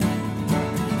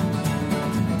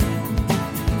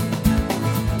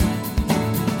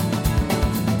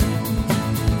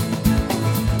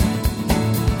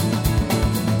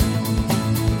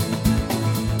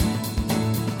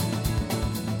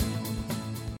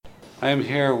I am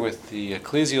here with the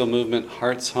Ecclesial Movement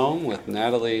Heart's Home with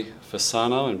Natalie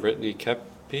Fasano and Brittany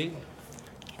Kepke.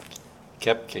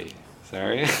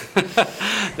 Sorry.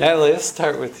 Natalie, let's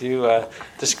start with you.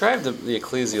 Describe the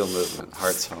Ecclesial Movement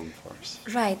Heart's Home for us.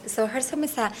 Right. So Heart's Home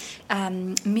is a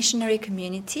missionary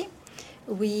community.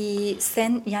 We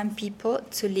send young people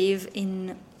to live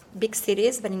in big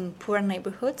cities, but in poor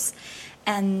neighborhoods.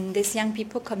 And these young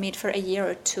people commit for a year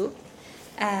or two.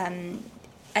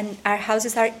 And our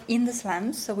houses are in the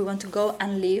slums, so we want to go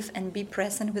and live and be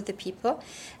present with the people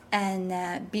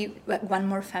and be one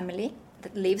more family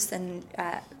that lives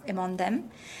among them.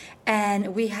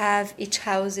 And we have, each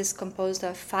house is composed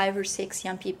of 5 or 6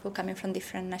 young people coming from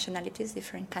different nationalities,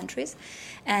 different countries.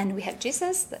 And we have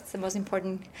Jesus, that's the most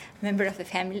important member of the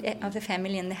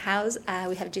family in the house.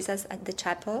 We have Jesus at the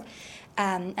chapel.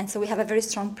 And so we have a very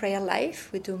strong prayer life.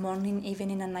 We do morning,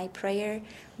 evening, and night prayer,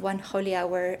 1 holy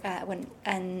hour,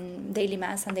 and daily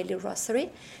mass and daily rosary,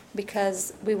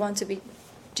 because we want to be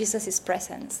Jesus'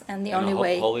 presence, and the only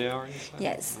way. Holy hour, you said?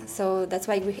 Yes. So that's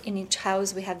why in each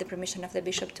house we have the permission of the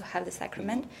bishop to have the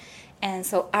sacrament, and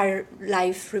so our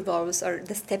life revolves, or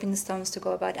the stepping stones to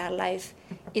go about our life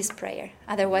is prayer.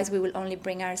 Otherwise, we will only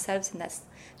bring ourselves, and that's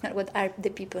not what the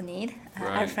people need.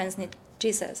 Right. Our friends need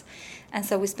Jesus, and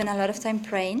so we spend a lot of time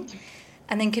praying,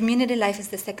 and then community life is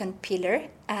the second pillar,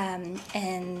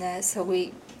 so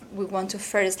we want to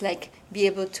first be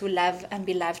able to love and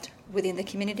be loved within the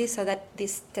community, so that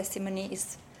this testimony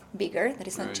is bigger, that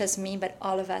it's not just me, but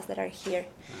all of us that are here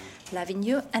loving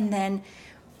you. And then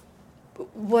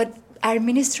what our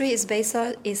ministry is based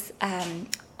on is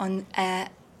on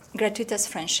gratuitous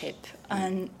friendship,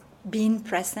 on being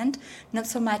present, not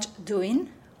so much doing.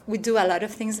 We do a lot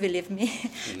of things, believe me,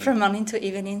 from morning to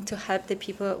evening to help the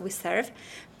people we serve,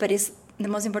 but the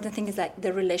most important thing is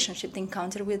the relationship, the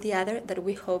encounter with the other, that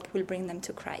we hope will bring them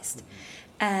to Christ.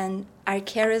 And our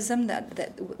charism,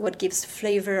 that what gives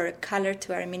flavor or color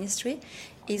to our ministry,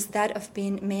 is that of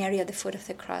being Mary at the foot of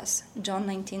the cross. John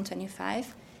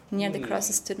 19:25, near the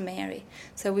cross stood Mary.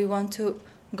 So we want to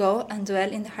go and dwell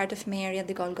in the heart of Mary at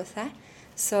the Golgotha,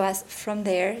 so as from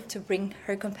there to bring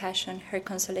her compassion, her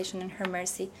consolation, and her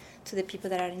mercy to the people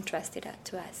that are entrusted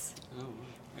to us. Oh,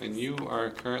 and you are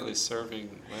currently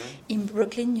serving where? In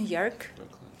Brooklyn, New York.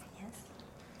 Brooklyn. Yes.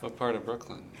 What part of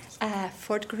Brooklyn?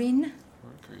 Fort Greene.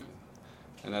 Fort Greene.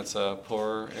 And that's a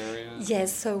poor area?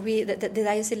 Yes, so the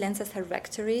diocese lends us a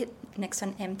rectory next to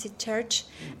an empty church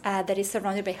that is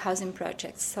surrounded by housing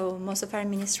projects. So most of our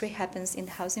ministry happens in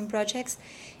the housing projects,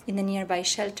 in the nearby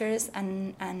shelters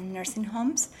and nursing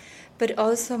homes. But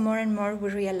also more and more we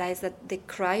realize that the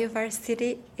cry of our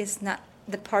city is not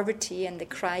the poverty, and the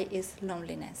cry is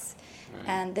loneliness. Right.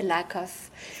 And the lack of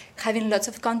having lots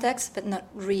of contacts, but not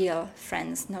real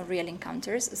friends, no real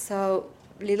encounters. So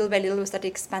little by little we started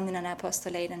expanding an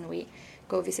apostolate, and we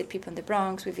go visit people in the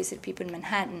Bronx, we visit people in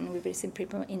Manhattan, we visit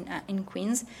people in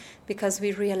Queens, because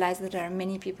we realize that there are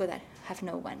many people that have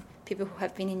no one. People who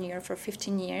have been in New York for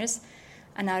 15 years,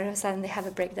 and all of a sudden they have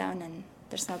a breakdown and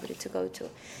there's nobody to go to.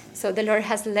 So the Lord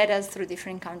has led us through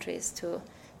different countries to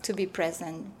be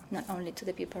present, not only to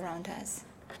the people around us.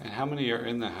 And how many are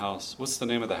in the house? What's the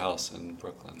name of the house in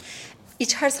Brooklyn?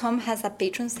 Each Heart's Home has a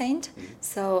patron saint.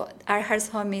 So our Heart's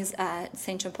Home is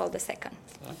St. John Paul II,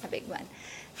 a big one.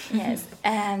 Yes.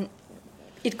 And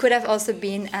it could have also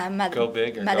been Mother, go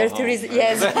big or Mother go Teresa. Home.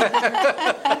 Yes.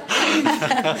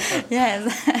 Yes.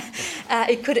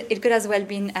 It could as well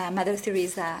been Mother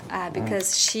Teresa,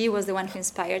 because she was the one who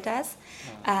inspired us.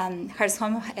 Heart's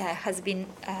Home has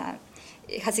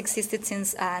existed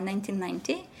since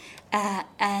 1990,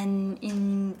 and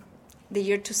in the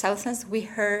year 2000 we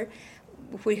heard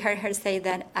her say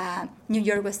that New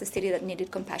York was the city that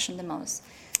needed compassion the most.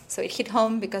 So it hit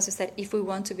home, because we said if we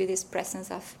want to be this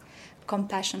presence of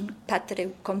compassion,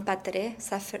 compatere,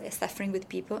 suffering with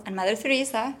people, and Mother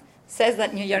Teresa says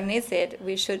that New York needs it,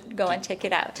 we should go and check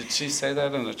it out. Did she say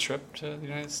that on a trip to the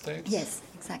United States? Yes,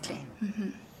 exactly. Mm-hmm.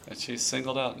 And she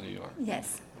singled out New York.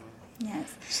 Yes.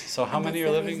 Yes. So how many are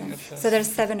living at So there's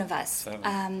 7 of us.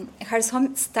 7. Heart's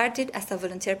Home started as a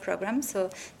volunteer program.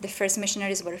 So the first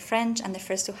missionaries were French, and the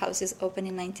first 2 houses opened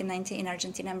in 1990 in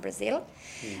Argentina and Brazil.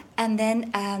 And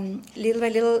then little by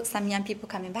little, some young people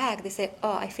coming back, they say,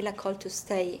 oh, I feel a call to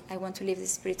stay. I want to live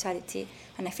this spirituality,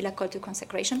 and I feel a call to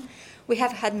consecration. We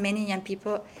have had many young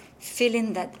people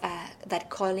feeling that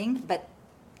calling, but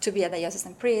to be a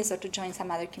diocesan priest or to join some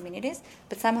other communities.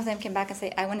 But some of them came back and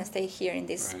say, I want to stay here in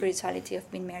this spirituality of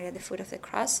being Mary at the foot of the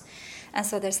cross. And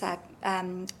so there's a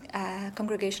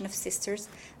congregation of sisters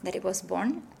that it was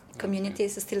born. Community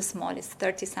is still small, it's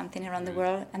 30-something around the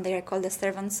world, and they are called the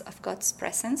Servants of God's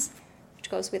Presence, which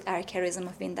goes with our charism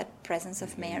of being that presence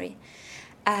of Mary.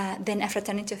 Then a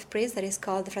fraternity of priests that is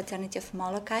called the Fraternity of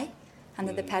Molokai,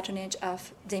 under the patronage of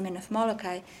Damien of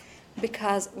Molokai,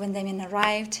 because when Damien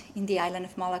arrived in the island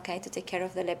of Molokai to take care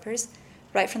of the lepers,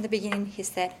 right from the beginning he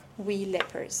said, "We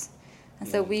lepers." And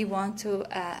so we want to,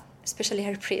 especially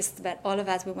our priests, but all of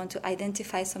us, we want to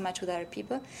identify so much with other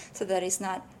people, so that it's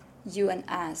not you and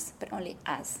us, but only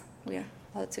us. We're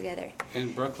all together. In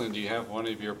Brooklyn, do you have one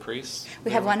of your priests?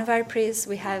 We have one of our priests.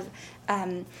 We have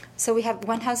so we have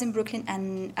one house in Brooklyn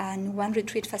and one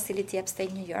retreat facility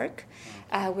upstate New York,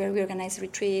 where we organize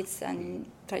retreats and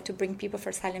try to bring people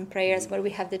for silent prayers, where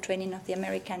we have the training of the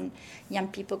American young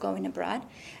people going abroad.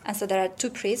 And so there are 2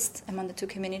 priests among the 2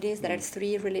 communities. There are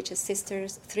 3 religious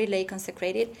sisters, 3 lay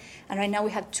consecrated. And right now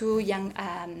we have 2 young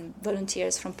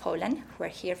volunteers from Poland who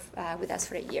are here with us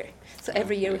for a year. So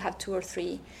every year we have 2 or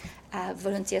 3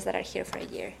 volunteers that are here for a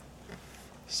year.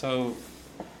 So,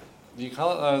 do you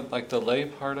call it like the lay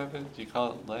part of it? Do you call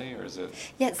it lay, or is it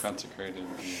consecrated?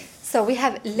 So we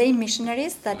have lay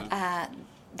missionaries that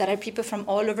that are people from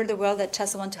all over the world that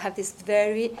just want to have this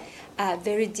very,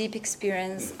 very deep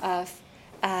experience of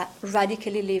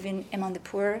radically living among the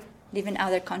poor, living out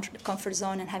their comfort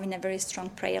zone, and having a very strong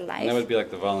prayer life. And that would be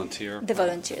like the volunteer? The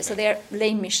volunteers. Okay. So they are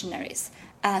lay missionaries.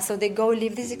 So they go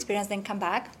live this experience, then come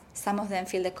back. Some of them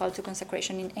feel the call to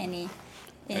consecration in many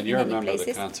places. And you're a member of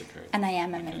the Consecrated. And I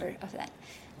am a member of that.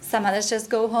 Some others just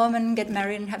go home and get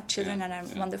married and have children and are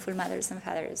wonderful mothers and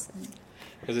fathers.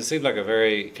 Because it seems like a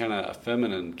very kind of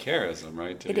feminine charism,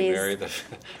 right? To it be is. married.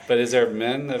 But is there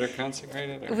men that are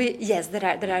consecrated? Yes, there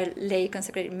are lay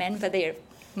consecrated men, but they are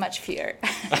much fewer.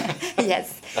 Yes,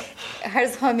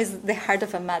 Heart's Home is the heart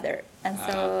of a mother, and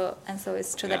so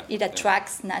it's true that it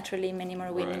attracts naturally many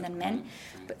more women than men.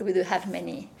 But we do have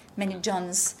many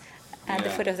Johns at the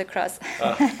foot of the cross.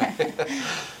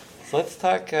 So let's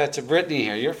talk to Brittany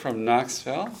here. You're from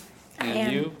Knoxville,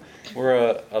 and you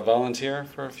were a volunteer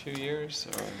for a few years?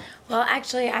 Or? Well,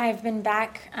 actually, I've been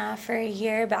back for a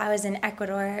year, but I was in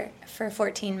Ecuador for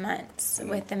 14 months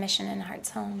with the mission in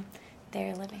Heart's Home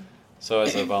there living. So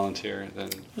as a volunteer then?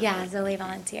 Yeah, as a lay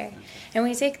volunteer. Okay. And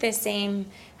we take the same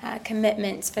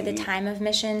commitments for the time of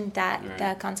mission that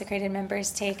the consecrated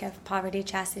members take of poverty,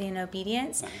 chastity, and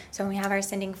obedience. So when we have our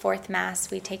sending forth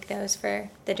Mass, we take those for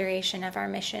the duration of our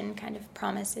mission, kind of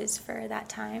promises for that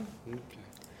time. Okay.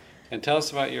 And tell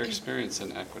us about your experience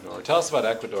in Ecuador. Tell us about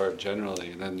Ecuador generally,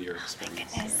 and then your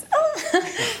experience there.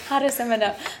 How to sum it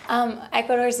up?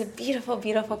 Ecuador is a beautiful,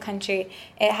 beautiful country.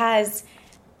 It has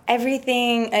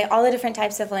everything, all the different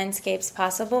types of landscapes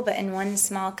possible, but in one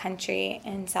small country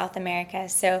in South America.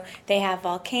 So they have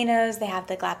volcanoes, they have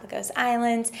the Galapagos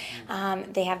Islands,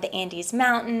 they have the Andes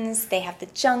Mountains, they have the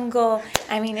jungle.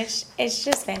 I mean, it's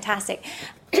just fantastic.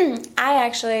 I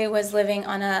actually was living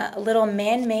on a little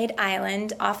man-made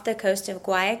island off the coast of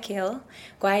Guayaquil.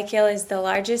 Guayaquil is the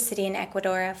largest city in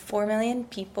Ecuador of 4 million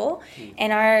people,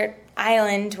 and our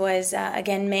island was,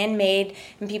 again, man-made,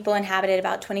 and people inhabited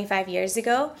about 25 years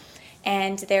ago,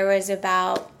 and there was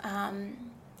about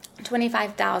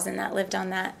 25,000 that lived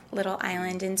on that little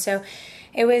island, and so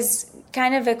it was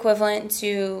kind of equivalent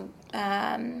to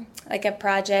like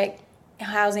a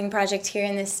housing project here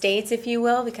in the States, if you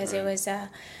will, because it was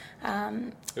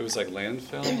it was like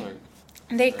landfill, or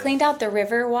they cleaned out the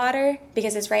river water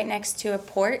because it's right next to a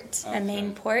port, a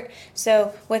main port.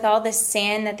 So with all the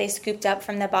sand that they scooped up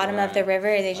from the bottom of the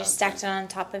river, they just stacked it on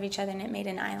top of each other, and it made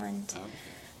an island.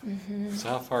 Okay. So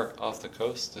how far off the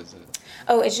coast is it?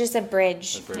 Oh, it's just a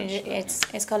bridge.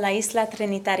 It's called La Isla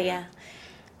Trinitaria.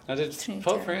 Now, did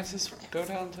Pope Francis go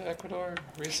down to Ecuador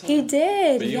recently? He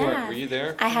did, but were you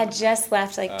there? I had just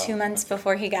left 2 months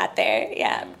before he got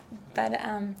there, But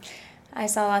I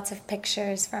saw lots of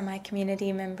pictures from my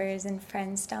community members and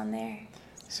friends down there.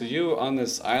 So you, on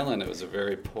this island, it was a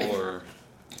very poor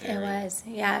area. It was,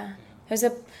 yeah. It was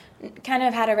kind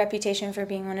of had a reputation for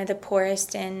being one of the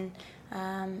poorest in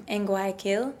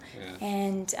Guayaquil. Yeah.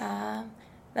 And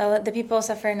the people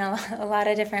suffer in a lot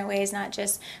of different ways, not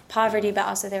just poverty, but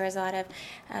also there was a lot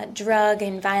of drug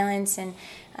and violence, and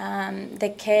the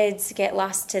kids get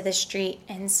lost to the street.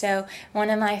 And so one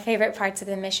of my favorite parts of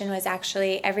the mission was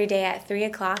actually every day at 3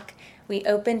 o'clock, we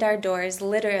opened our doors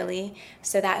literally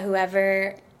so that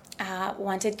whoever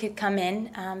wanted could come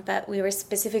in, but we were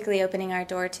specifically opening our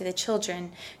door to the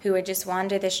children who would just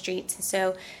wander the streets.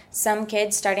 So some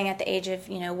kids starting at the age of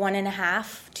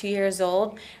 1.5, 2 years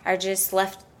old are just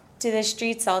left to the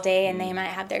streets all day, and they might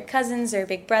have their cousins or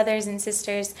big brothers and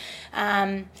sisters,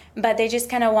 but they just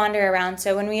kind of wander around.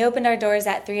 So when we opened our doors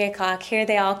at 3 o'clock, here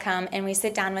they all come, and we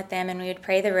sit down with them, and we would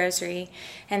pray the rosary.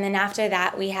 And then after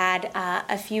that, we had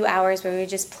a few hours where we would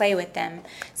just play with them.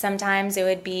 Sometimes it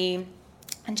would be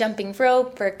jumping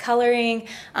rope or coloring,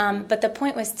 but the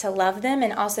point was to love them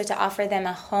and also to offer them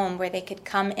a home where they could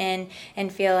come in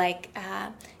and feel like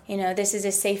this is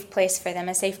a safe place for them,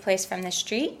 a safe place from the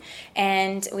street.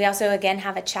 And we also again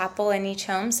have a chapel in each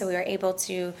home, so we were able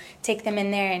to take them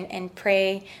in there and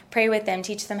pray with them,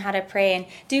 teach them how to pray, and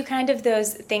do kind of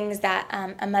those things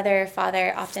that a mother or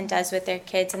father often does with their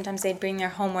kids. Sometimes they bring their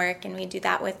homework and we do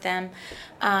that with them.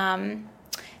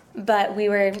 But we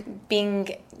were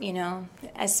being,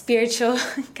 a spiritual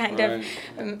kind of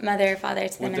mother or father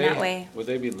to them in that way. Would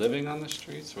they be living on the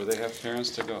streets? Would they have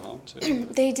parents to go home to?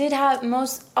 They did have,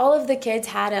 all of the kids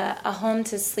had a home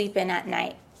to sleep in at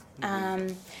night.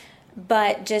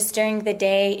 But just during the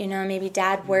day, maybe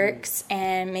dad works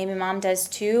and maybe mom does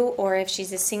too. Or if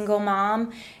she's a single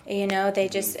mom, they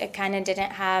just kind of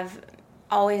didn't have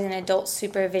always an adult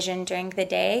supervision during the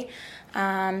day.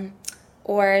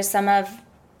 Or some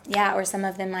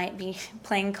of them might be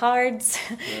playing cards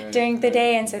during the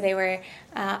day, and so they were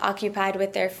occupied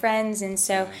with their friends. And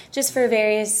so just for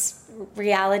various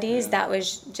realities, that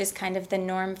was just kind of the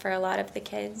norm for a lot of the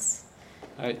kids.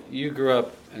 You grew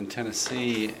up in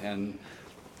Tennessee, and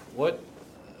what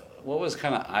was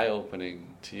kind of eye-opening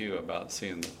to you about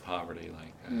seeing the poverty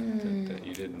like that, that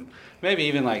you didn't, maybe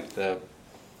even like I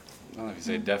don't know if you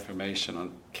say defamation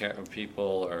on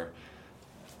people, or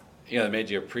that made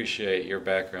you appreciate your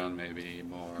background maybe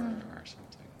more or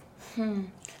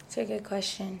something? That's a good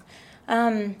question.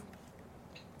 I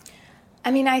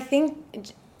think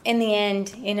in the end,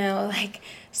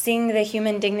 seeing the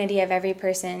human dignity of every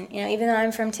person, even though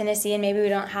I'm from Tennessee and maybe we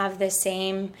don't have the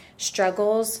same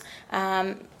struggles,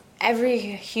 every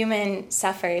human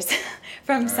suffers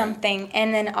from something.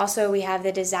 And then also we have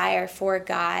the desire for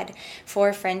God,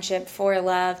 for friendship, for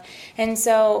love. And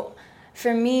so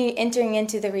for me, entering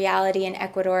into the reality in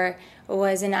Ecuador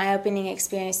was an eye-opening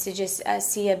experience to just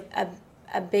see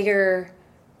a bigger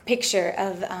picture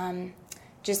of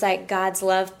just like God's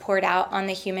love poured out on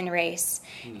the human race.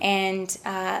 And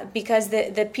because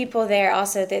the people there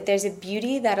also, there's a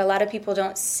beauty that a lot of people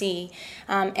don't see.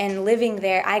 And living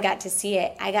there, I got to see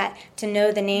it. I got to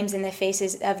know the names and the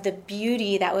faces of the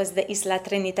beauty that was the Isla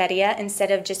Trinitaria,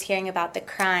 instead of just hearing about the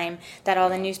crime that all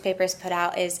the newspapers put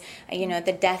out is,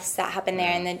 the deaths that happen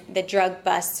there and the drug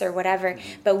busts or whatever.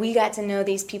 But we got to know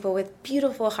these people with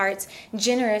beautiful hearts,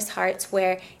 generous hearts,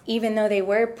 where even though they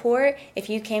were poor, if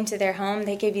you came to their home,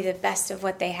 they gave you the best of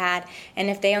what they had. And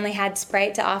if they only had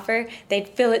Sprite to offer, they'd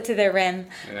fill it to the rim.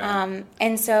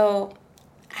 And so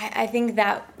I think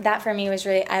that for me was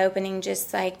really eye-opening,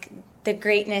 just like the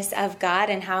greatness of God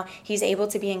and how he's able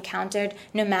to be encountered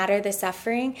no matter the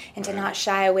suffering, and to not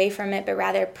shy away from it, but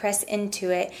rather press into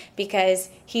it because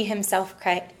he himself,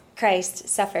 Christ,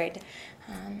 suffered.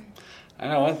 I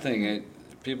know one thing,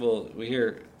 we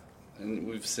hear, and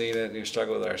we've seen it, we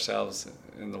struggle with ourselves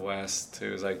in the West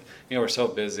too, is like, we're so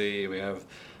busy, we have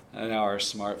now our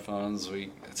smartphones,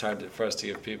 it's hard for us to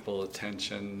give people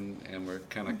attention, and we're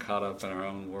kind of caught up in our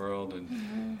own world,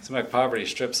 and it's like poverty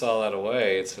strips all that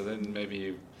away, so then maybe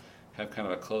you have kind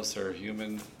of a closer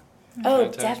human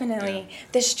contact. Definitely. Yeah.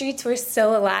 The streets were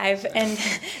so alive, and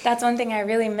that's one thing I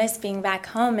really miss being back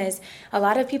home, is a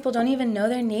lot of people don't even know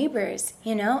their neighbors,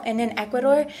 and in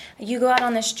Ecuador, you go out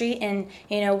on the street and,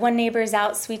 one neighbor's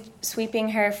out sweeping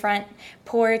her front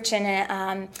porch,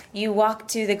 and you walk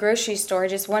to the grocery store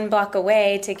just 1 block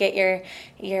away to get your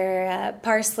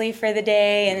parsley for the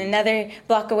day, and another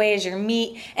block away is your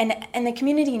meat, and the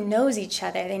community knows each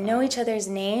other. They know each other's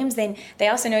names. They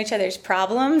also know each other's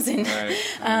problems, and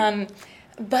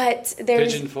but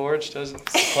there's Pigeon Forge doesn't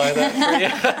supply that for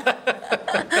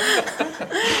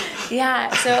you.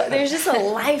 Yeah, so there's just a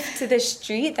life to the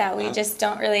street that we just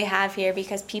don't really have here,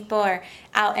 because people are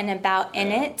out and about in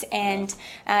it, and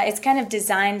it's kind of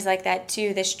designed like that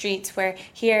too, the streets, where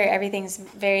here everything's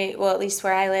very, well, at least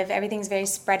where I live, everything's very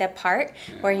spread apart,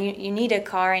 where you need a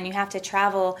car and you have to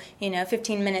travel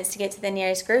 15 minutes to get to the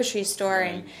nearest grocery store,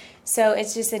 and so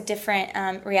it's just a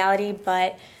different reality.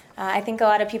 But I think a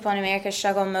lot of people in America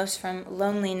struggle most from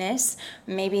loneliness,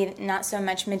 maybe not so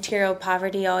much material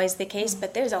poverty always the case,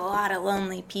 but there's a lot of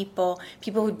lonely people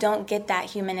who don't get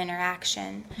that human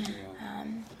interaction.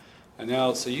 And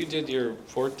now, so you did your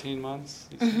 14 months,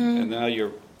 and now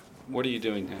what are you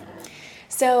doing now?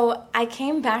 So I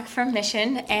came back from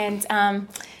mission, and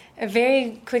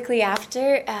very quickly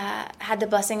after, had the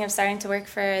blessing of starting to work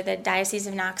for the Diocese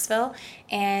of Knoxville,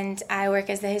 and I work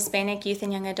as the Hispanic Youth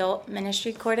and Young Adult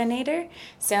Ministry Coordinator.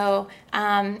 So,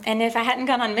 and if I hadn't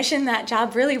gone on mission, that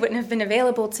job really wouldn't have been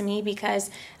available to me because,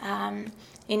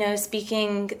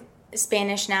 speaking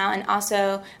Spanish now and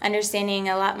also understanding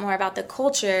a lot more about the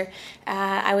culture,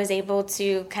 I was able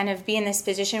to kind of be in this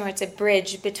position where it's a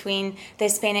bridge between the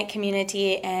Hispanic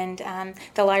community and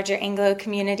the larger Anglo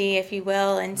community, if you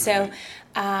will. And so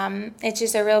it's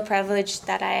just a real privilege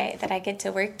that I get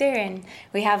to work there, and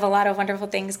we have a lot of wonderful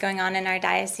things going on in our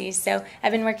diocese. So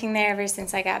I've been working there ever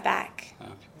since I got back.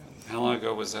 Okay. How long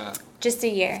ago was that? Just a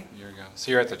year. A year ago.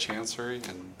 So you're at the Chancery?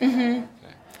 And, Mm-hmm.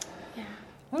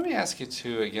 Let me ask you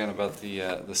too again about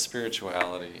the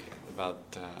spirituality. About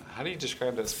how do you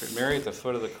describe that spirit? Mary at the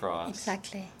foot of the cross.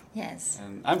 Exactly. Yes.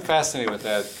 And I'm fascinated with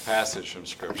that passage from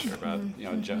Scripture about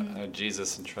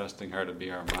Jesus entrusting her to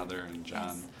be our mother and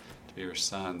John to be her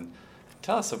son.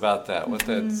 Tell us about that. What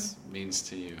that means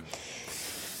to you.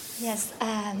 Yes.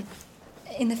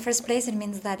 In the first place, it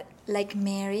means that, like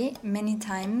Mary, many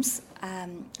times,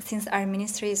 since our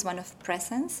ministry is one of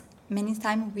presence, many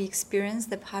times we experience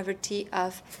the poverty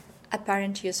of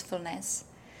apparent usefulness,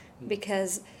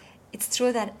 because it's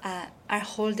true that our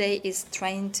whole day is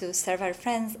trying to serve our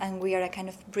friends, and we are a kind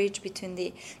of bridge between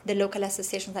the local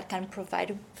associations that can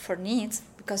provide for needs,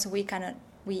 because we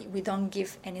don't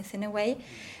give anything away,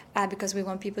 because we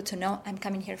want people to know, I'm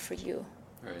coming here for you,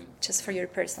 just for your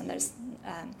person. There's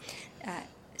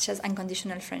just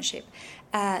unconditional friendship.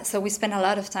 So we spend a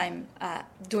lot of time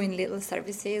doing little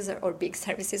services or big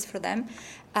services for them.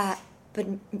 But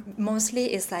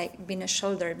mostly it's like being a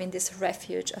shoulder, being this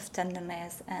refuge of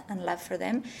tenderness and love for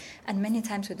them. And many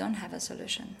times we don't have a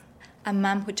solution. A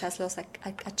mom who just lost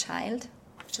a child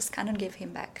just cannot give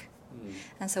him back.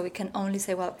 And so we can only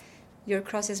say, well, your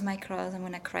cross is my cross. I'm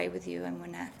going to cry with you. I'm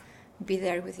going to be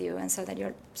there with you. And so that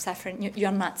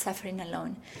you're not suffering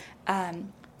alone.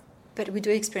 But we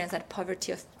do experience that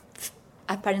poverty of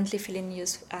apparently feeling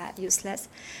useless.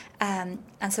 And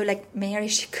so like Mary,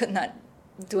 she could not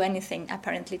do anything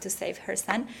apparently to save her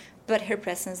son, but her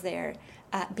presence there,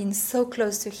 being so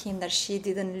close to him that she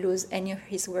didn't lose any of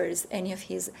his words, any of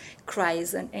his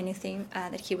cries, and anything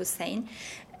that he was saying.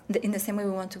 In the same way,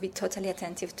 we want to be totally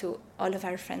attentive to all of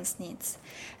our friends' needs.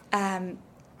 And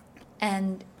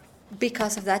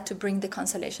because of that, to bring the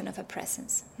consolation of a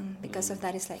presence. Because of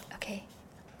that, it's like, okay,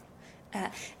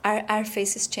 our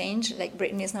faces change. Like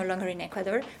Brittany is no longer in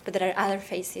Ecuador, but there are other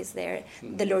faces there.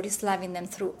 The Lord is loving them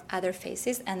through other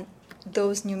faces, and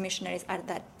those new missionaries are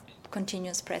that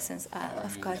continuous presence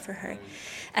of God for her.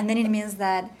 And then it means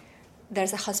that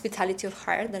there's a hospitality of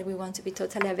heart, that we want to be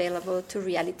totally available to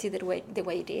reality the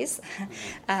way it is.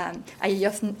 I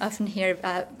often hear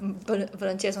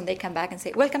volunteers when they come back and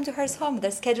say, welcome to Heart's Home,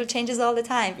 their schedule changes all the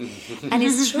time. And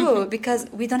it's true, because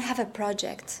we don't have a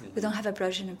project. We don't have a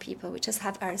project of people. We just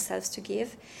have ourselves to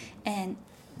give. And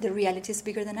the reality is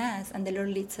bigger than us. And the Lord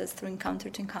leads us through encounter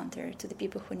to encounter to the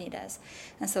people who need us.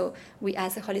 And so we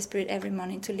ask the Holy Spirit every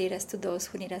morning to lead us to those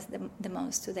who need us the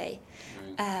most today.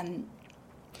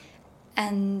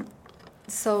 And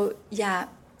so,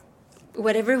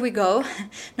 wherever we go,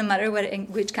 no matter in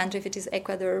which country, if it is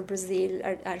Ecuador, Brazil,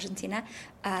 or Argentina,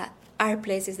 our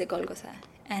place is the Golgotha.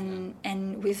 And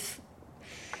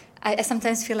I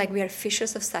sometimes feel like we are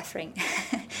fishers of suffering.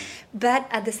 But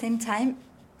at the same time,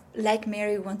 like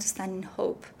Mary, we want to stand in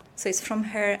hope. So it's from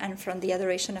her and from the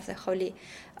adoration of the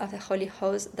Holy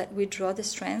Host that we draw the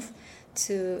strength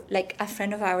to, like a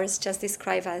friend of ours just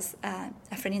described us,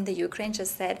 a friend in the Ukraine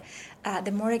just said,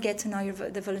 the more I get to know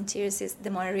the volunteers, the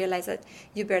more I realize that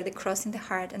you bear the cross in the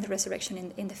heart and the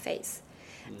resurrection in the face,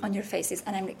 on your faces.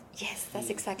 And I'm like, yes, that's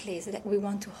exactly it. That we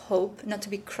want to hope, not to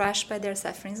be crushed by their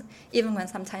sufferings, even when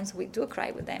sometimes we do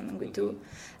cry with them, and we do.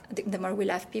 The more we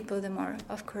love people, the more,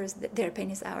 of course, their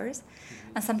pain is ours.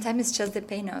 And sometimes it's just the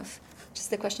pain of, just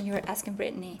the question you were asking,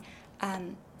 Brittany,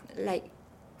 like,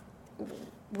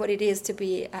 what it is to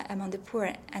be among the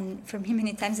poor. And for me,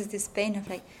 many times it's this pain of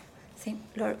like saying,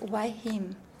 Lord, why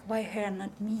him? Why her and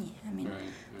not me? I mean,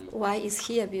 why is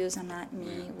he abused and not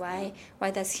me? Why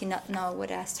does he not know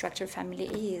what a structured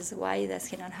family is? Why does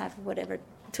he not have whatever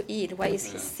to eat? Why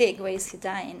is he sick? Why is he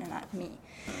dying and not me?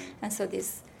 And so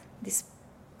this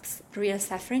real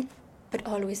suffering, but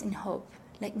always in hope.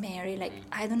 Like Mary, like,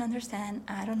 I don't understand,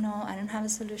 I don't know, I don't have a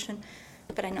solution,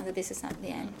 but I know that this is not the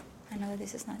end. I know that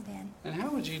this is not the end. And how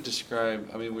would you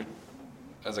describe, I mean,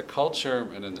 as a culture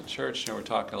and in the church, we're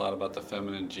talking a lot about the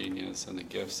feminine genius and the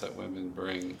gifts that women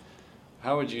bring.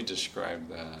 How would you describe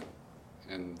that?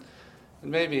 And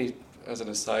maybe as an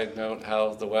aside note,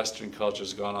 how the Western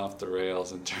culture's gone off the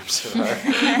rails in terms of our,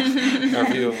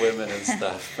 our view of women and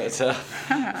stuff. But,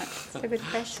 That's a good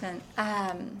question.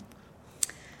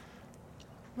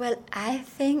 Well, I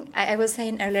think I was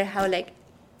saying earlier how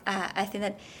I think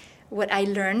that what I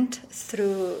learned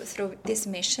through this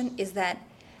mission is that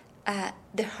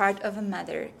the heart of a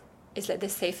mother is like the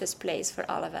safest place for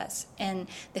all of us, and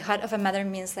the heart of a mother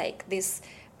means like this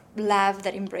love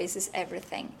that embraces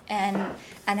everything, and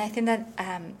I think that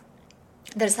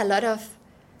there's a lot of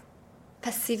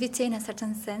passivity in a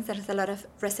certain sense. There's a lot of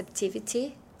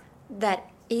receptivity that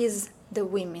is the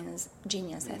women's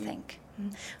genius. I think.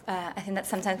 I think that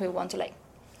sometimes we want to like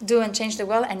do and change the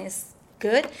world, and it's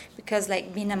good because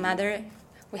like being a mother,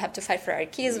 we have to fight for our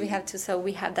kids. We have to, so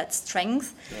we have that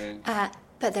strength. Right.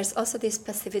 But there's also this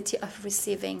passivity of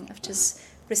receiving, of just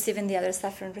receiving the other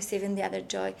suffering, receiving the other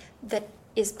joy that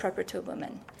is proper to a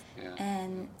woman. Yeah.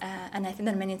 And I think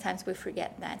that many times we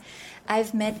forget that.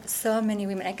 I've met so many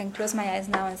women. I can close my eyes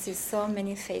now and see so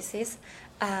many faces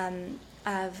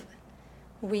of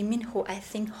women who I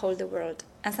think hold the world.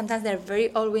 And sometimes they're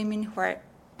very old women who are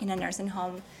in a nursing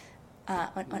home,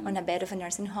 on a bed of a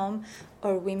nursing home,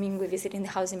 or women we visit in the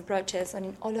housing projects and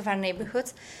in all of our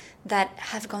neighborhoods that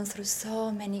have gone through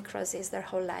so many crosses their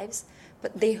whole lives,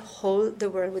 but they hold the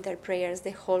world with their prayers,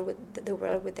 they hold the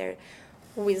world with their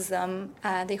wisdom,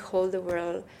 they hold the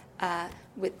world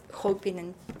with hoping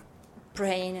and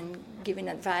praying and giving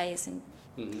advice. And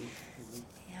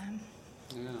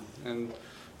Yeah. And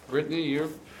Brittany, you're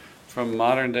from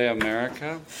modern day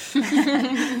America.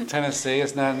 Tennessee,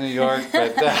 it's not New York,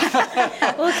 but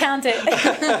We'll count it.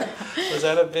 was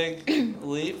that a big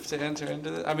leap to enter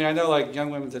into this? I mean, I know like young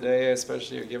women today,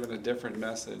 especially, are given a different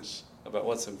message about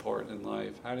what's important in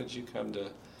life. How did you come to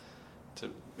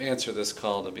answer this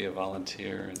call to be a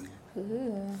volunteer and be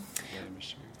a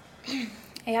missionary?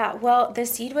 Yeah, well, the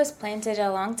seed was planted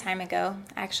a long time ago,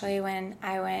 actually, when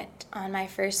I went on my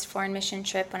first foreign mission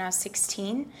trip when I was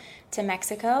 16 to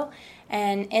Mexico.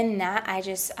 And in that, I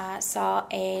just saw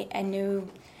a new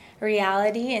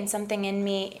reality and something in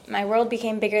me. My world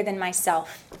became bigger than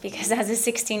myself, because as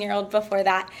a 16-year-old before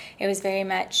that, it was very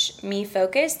much me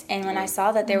focused. And when I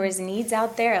saw that there was needs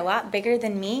out there a lot bigger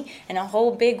than me in a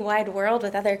whole big wide world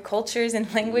with other cultures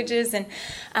and languages, and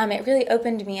it really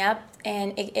opened me up.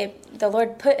 And the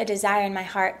Lord put a desire in my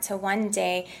heart to one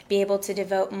day be able to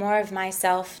devote more of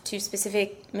myself to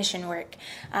specific mission work.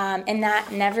 And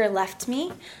that never left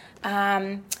me.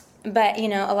 But,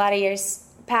 a lot of years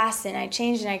passed, and I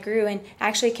changed and I grew, and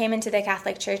actually came into the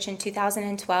Catholic Church in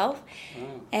 2012.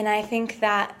 And I think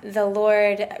that the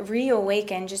Lord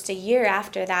reawakened just a year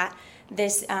after that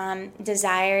this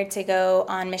desire to go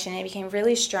on mission. It became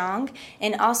really strong,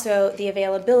 and also the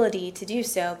availability to do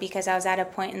so, because I was at a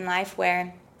point in life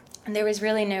where there was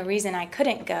really no reason I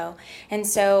couldn't go. And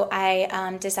so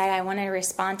I decided I wanted to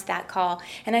respond to that call.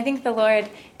 And I think the Lord,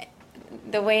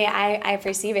 the way I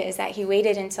perceive it, is that he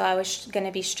waited until I was going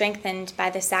to be strengthened by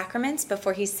the sacraments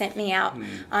before he sent me out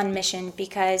on mission,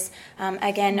 because,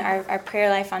 again, our prayer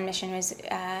life on mission was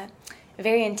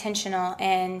very intentional,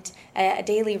 and a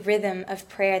daily rhythm of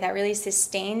prayer that really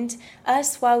sustained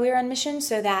us while we were on mission,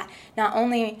 so that not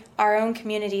only our own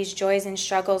community's joys and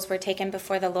struggles were taken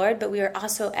before the Lord, but we were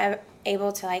also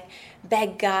able to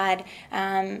beg God,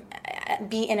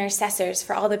 be intercessors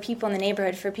for all the people in the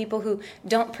neighborhood, for people who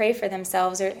don't pray for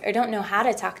themselves or don't know how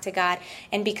to talk to God.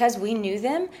 And because we knew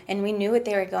them and we knew what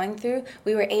they were going through,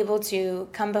 we were able to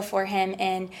come before him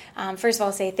and first of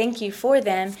all say thank you for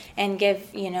them and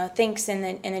give thanks in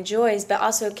the joys, but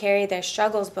also carry their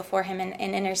struggles before him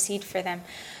and intercede for them.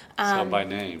 So by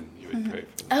name, you would pray for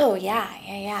them. Oh, yeah.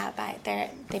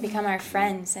 They become our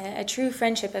friends, a true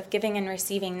friendship of giving and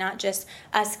receiving, not just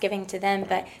us giving to them,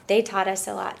 but they taught us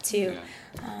a lot too.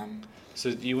 Yeah. So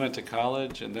you went to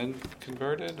college and then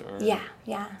converted? Or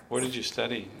Yeah. Where did you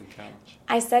study in college?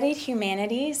 I studied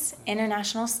humanities,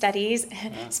 international studies,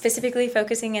 specifically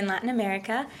focusing in Latin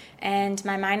America, and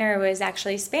my minor was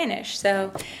actually Spanish.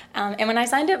 So, and when I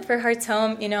signed up for Hearts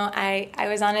Home, I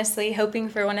was honestly hoping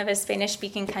for one of the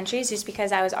Spanish-speaking countries, just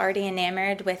because I was already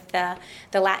enamored with the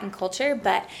Latin culture,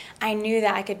 but I knew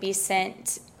that I could be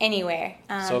sent anywhere.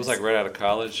 So it was right out of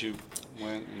college you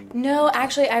went? No,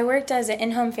 actually, I worked as an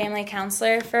in-home family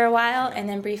counselor for a while, and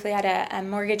then briefly had a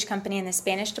mortgage company in the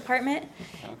Spanish department.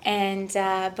 Okay. And so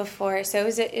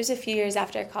it was a few years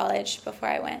after college before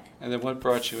I went. And then what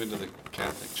brought you into the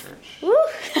Catholic Church? Woo!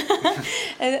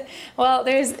 Well,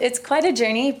 it's quite a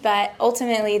journey, but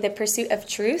ultimately the pursuit of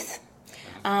truth,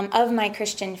 of my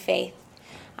Christian faith.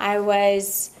 I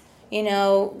was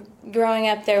growing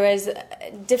up, there was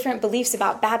different beliefs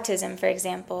about baptism, for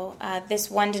example. This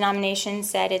one denomination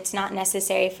said it's not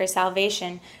necessary for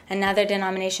salvation. Another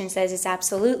denomination says it's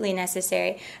absolutely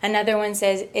necessary. Another one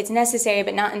says it's necessary,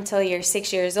 but not until you're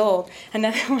 6 years old.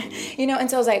 Another one, and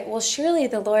so I was like, well, surely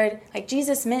the Lord, like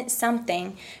Jesus meant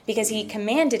something, because he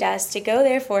commanded us to go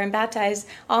therefore and baptize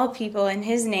all people in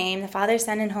his name, the Father,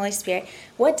 Son, and Holy Spirit.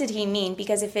 What did he mean?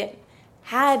 Because if it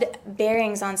had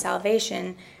bearings on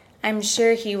salvation, I'm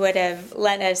sure he would have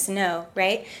let us know,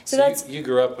 right? So that's you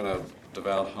grew up in a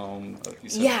devout home. You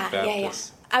said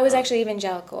Baptist. I was actually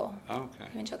evangelical. Oh, okay.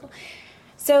 Evangelical.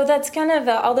 So that's kind of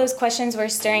all those questions were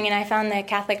stirring, and I found the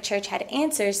Catholic Church had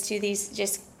answers to these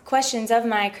just questions of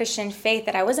my Christian faith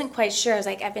that I wasn't quite sure. I was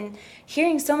like, I've been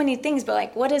hearing so many things, but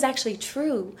like, what is actually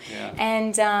true? Yeah.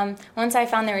 And once I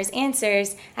found there was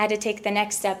answers, I had to take the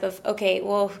next step of, okay,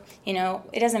 well,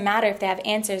 it doesn't matter if they have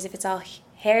answers if it's all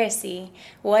heresy.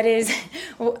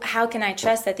 How can I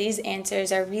trust that these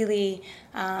answers are really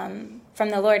from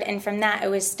the Lord? And from that, I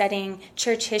was studying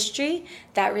church history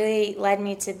that really led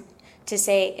me to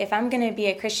say, if I'm going to be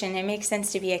a Christian, it makes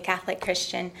sense to be a Catholic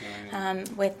Christian,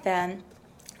 with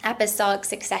apostolic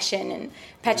succession and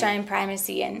Petrine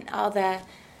primacy and all the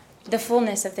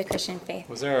fullness of the Christian faith.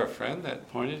 Was there a friend that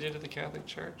pointed you to the Catholic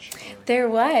Church? There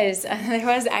was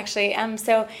actually.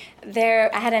 I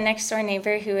had a next door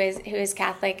neighbor who is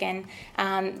Catholic, and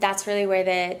that's really where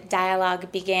the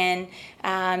dialogue began.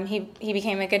 He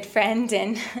became a good friend,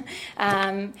 and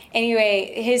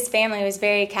anyway, his family was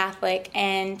very Catholic,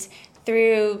 and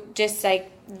through just like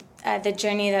the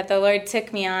journey that the Lord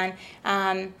took me on,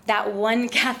 that one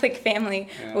Catholic family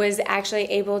was actually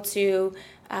able to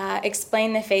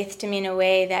explain the faith to me in a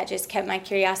way that just kept my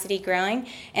curiosity growing.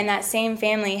 And that same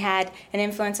family had an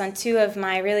influence on two of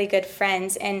my really good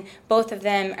friends, and both of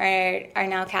them are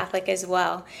now Catholic as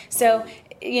well. So,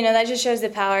 that just shows the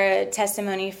power of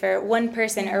testimony for one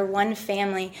person or one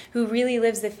family who really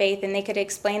lives the faith, and they could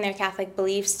explain their Catholic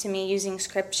beliefs to me using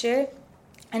Scripture.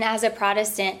 And as a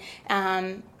Protestant,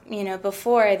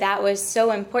 before, that was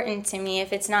so important to me.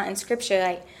 If it's not in Scripture,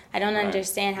 like, I don't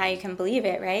understand how you can believe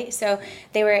it, right? So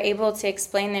they were able to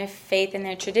explain their faith and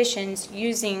their traditions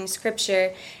using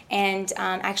Scripture, and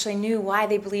actually knew why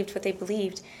they believed what they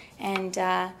believed. And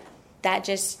that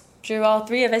just drew all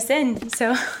three of us in.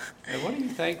 So, and what are you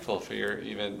thankful for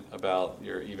about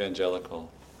your evangelical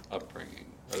upbringing?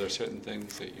 Are there certain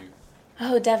things that you...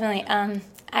 Oh, definitely.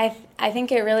 I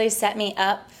think it really set me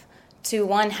up to,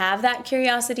 one, have that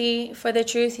curiosity for the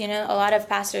truth. A lot of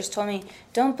pastors told me,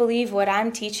 don't believe what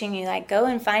I'm teaching you, like, go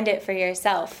and find it for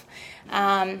yourself.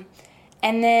 And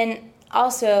then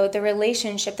also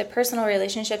the personal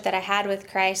relationship that I had with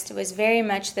Christ was very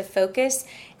much the focus,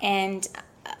 and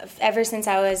ever since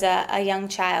I was a young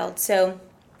child. So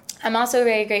I'm also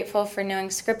very grateful for knowing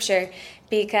Scripture,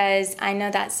 because I know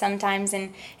that sometimes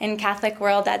in Catholic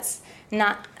world that's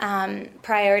not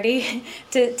priority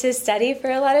to study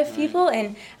for a lot of people,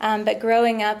 and but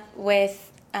growing up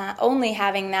with only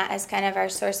having that as kind of our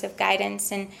source of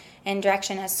guidance and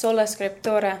direction as sola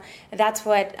scriptura, that's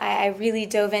what I really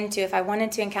dove into. If I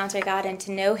wanted to encounter God and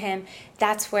to know Him,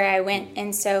 that's where I went.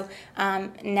 And so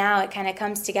now it kind of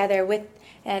comes together with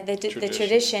the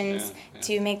traditions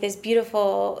to make this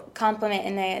beautiful complement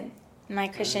in my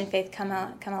Christian faith come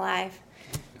alive.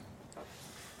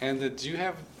 And did you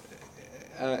have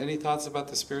any thoughts about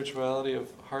the spirituality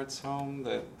of Heart's Home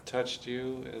that touched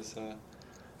you,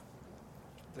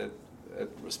 that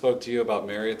spoke to you about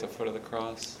Mary at the foot of the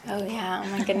cross? Oh yeah, oh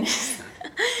my goodness.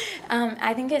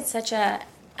 I think it's such a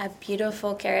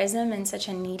beautiful charism and such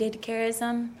a needed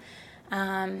charism.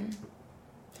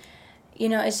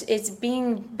 It's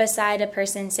being beside a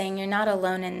person saying, you're not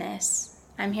alone in this.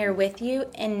 I'm here with you,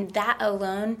 and that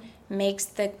alone makes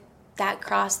that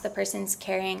cross the person's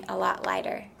carrying a lot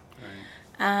lighter.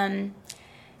 And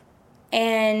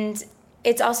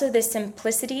it's also the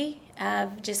simplicity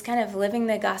of just kind of living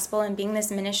the gospel and being this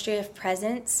ministry of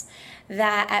presence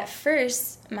that at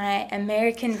first my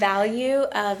American value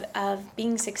of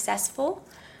being successful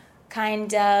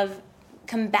kind of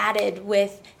combated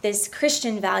with this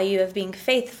Christian value of being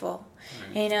faithful.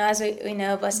 Right. As we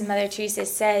know, Blessed Mother Teresa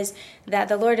says that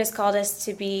the Lord has called us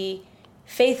to be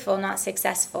faithful, not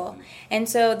successful. And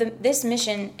so this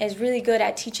mission is really good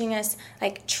at teaching us,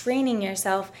 like training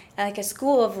yourself like a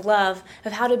school of love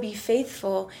of how to be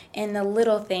faithful in the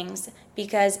little things,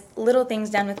 because little things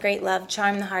done with great love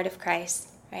charm the heart of Christ,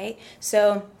 right?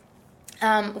 So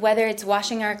whether it's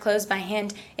washing our clothes by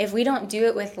hand, if we don't do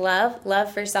it with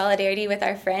love for solidarity with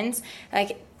our friends,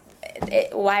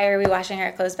 why are we washing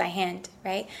our clothes by hand,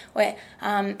 right?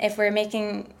 If we're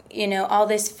making all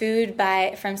this food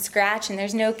from scratch, and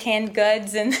there's no canned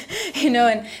goods, and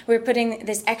and we're putting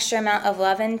this extra amount of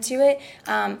love into it.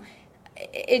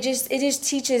 It just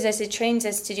teaches us, it trains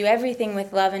us to do everything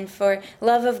with love and for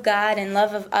love of God and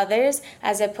love of others,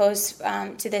 as opposed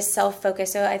to this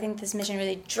self-focus. So I think this mission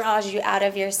really draws you out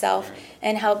of yourself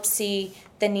and helps see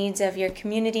the needs of your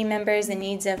community members, the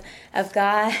needs of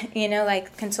God,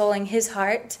 like consoling his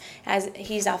heart, as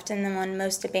he's often the one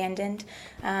most abandoned.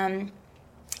 And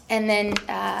then,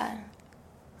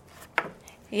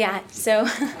 so.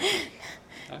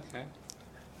 Okay.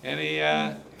 Any,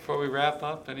 before we wrap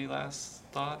up, any last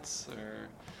thoughts or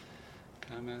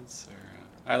comments?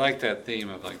 Or I like that theme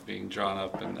of like being drawn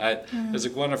up. And there's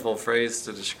a wonderful phrase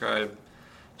to describe.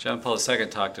 John Paul II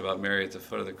talked about Mary at the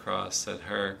foot of the cross, that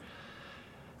her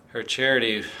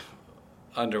charity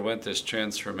underwent this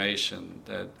transformation.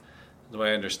 That the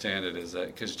way I understand it is that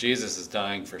because Jesus is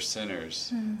dying for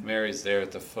sinners, Mary's there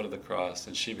at the foot of the cross,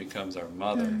 and she becomes our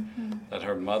mother. That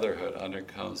her motherhood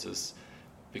undergoes this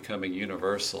becoming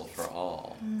universal for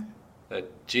all. That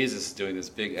Jesus is doing this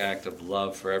big act of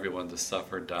love for everyone to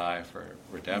suffer, die for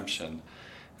redemption.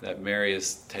 That Mary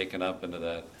is taken up into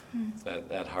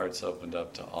that heart's opened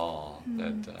up to all.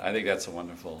 That I think that's a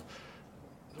wonderful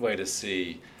way to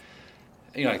see,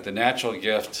 like the natural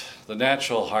gift, the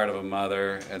natural heart of a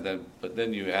mother, but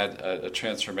then you add a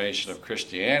transformation of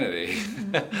Christianity,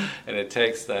 and it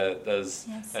takes those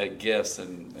gifts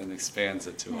and expands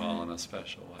it to all in a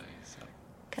special way. So.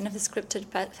 Kind of the scripted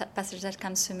passage that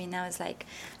comes to me now is like,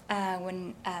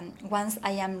 when once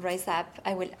I am raised up,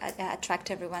 I will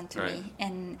attract everyone to me,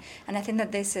 and I think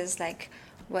that this is like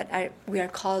what we are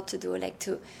called to do, like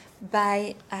to.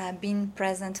 By being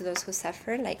present to those who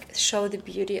suffer, like show the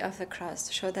beauty of the cross,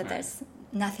 show that there's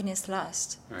nothing is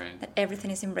lost, that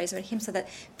everything is embraced by him, so that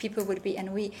people would be,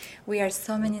 and we are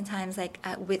so many times like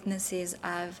witnesses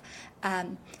of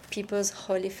people's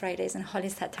Holy Fridays and Holy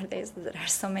Saturdays. There are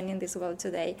so many in this world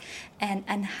today,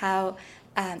 and how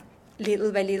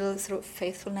little by little, through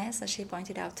faithfulness, as she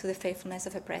pointed out, to the faithfulness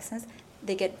of her presence,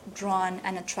 they get drawn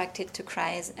and attracted to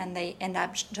Christ, and they end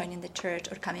up joining the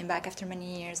church or coming back after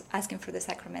many years, asking for the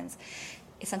sacraments.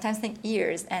 It sometimes takes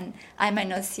years, and I might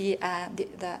not see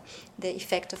the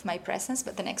effect of my presence,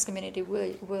 but the next community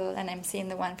will, and I'm seeing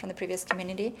the one from the previous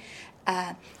community,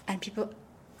 and people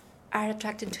are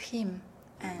attracted to him,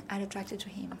 and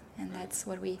that's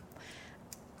what we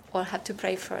all have to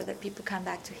pray for, that people come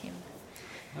back to him.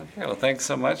 Okay, well, thanks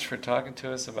so much for talking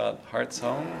to us about Heart's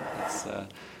Home. It's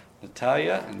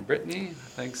Natalia and Brittany,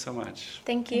 thanks so much.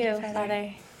 Thank you,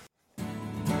 Father.